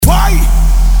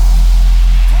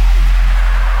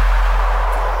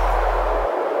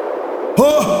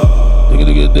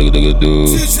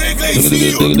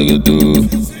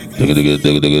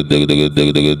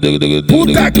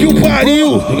Puta que o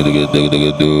pariu!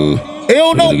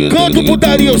 Eu não canto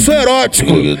putaria, eu sou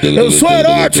erótico. Eu sou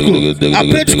erótico.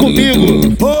 Aprende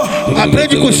comigo.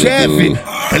 Aprende com o chefe.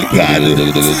 Tá ligado?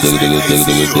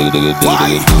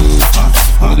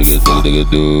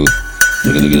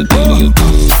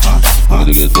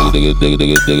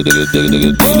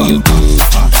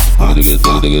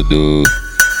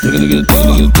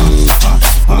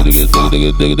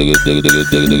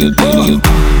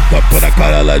 Tapa na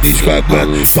cara, ela diz que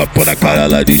aguenta. Tapa na cara,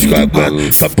 ela diz que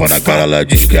aguenta. Tapa na cara, ela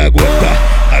diz que aguenta.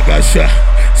 Agacha,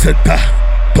 sentar.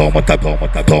 Toma, toma,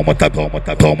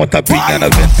 tapinha na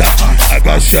venta.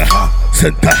 Agacha,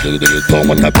 sentar.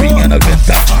 Toma, tapinha na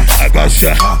venta.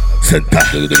 Agacha, sentar.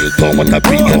 Toma,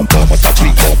 tapinha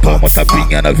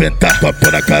na venta.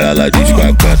 Tapa na cara, ela diz que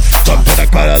aguenta. Tapa na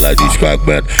cara, ela diz que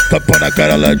aguenta. Tapa na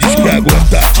cara, ela diz que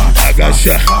aguenta.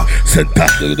 Agacha, sentar.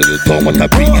 Toma,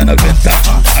 tapinha na venta.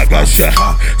 Agacha,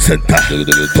 sentar.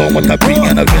 Toma,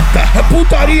 tapinha na venta. É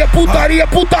putaria, putaria,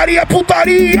 putaria,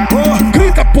 putaria.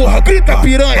 Grita, porra, grita,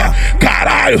 piranha.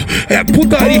 Caralho, é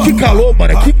putaria. Que calor,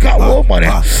 mano, que calor,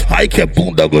 mano. Ai, que é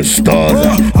bunda gostosa.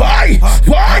 Vai,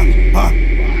 vai.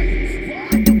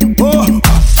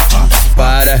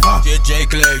 Para, DJ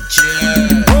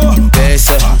Cleitinho.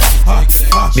 Pensa,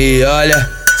 me olha,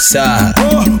 sarra.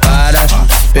 Para,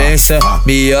 pensa,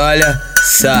 me olha,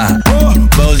 sarra.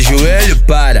 Mão no joelho,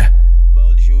 para.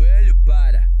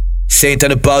 Senta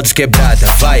no pau dos quebrada,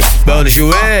 vai. Mão no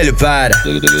joelho, para.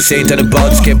 Senta no pau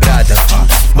dos quebrada.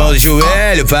 Mão no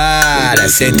joelho, para.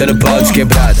 Senta no pau dos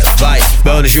quebrada, vai.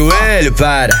 Mão no joelho,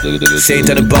 para.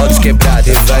 Senta no pau dos quebrada.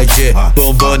 E vai de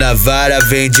bombom na vara,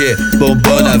 vem de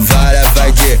bombom na vara,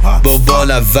 vai de bombom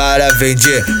na vara, vem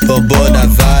de bombom na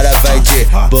vara, vai de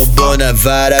bombom na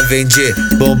vara, vem de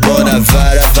bombom na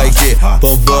vara, vai de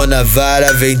bombom na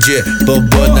vara, vem de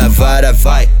bombom na vara,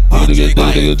 vai. Vai.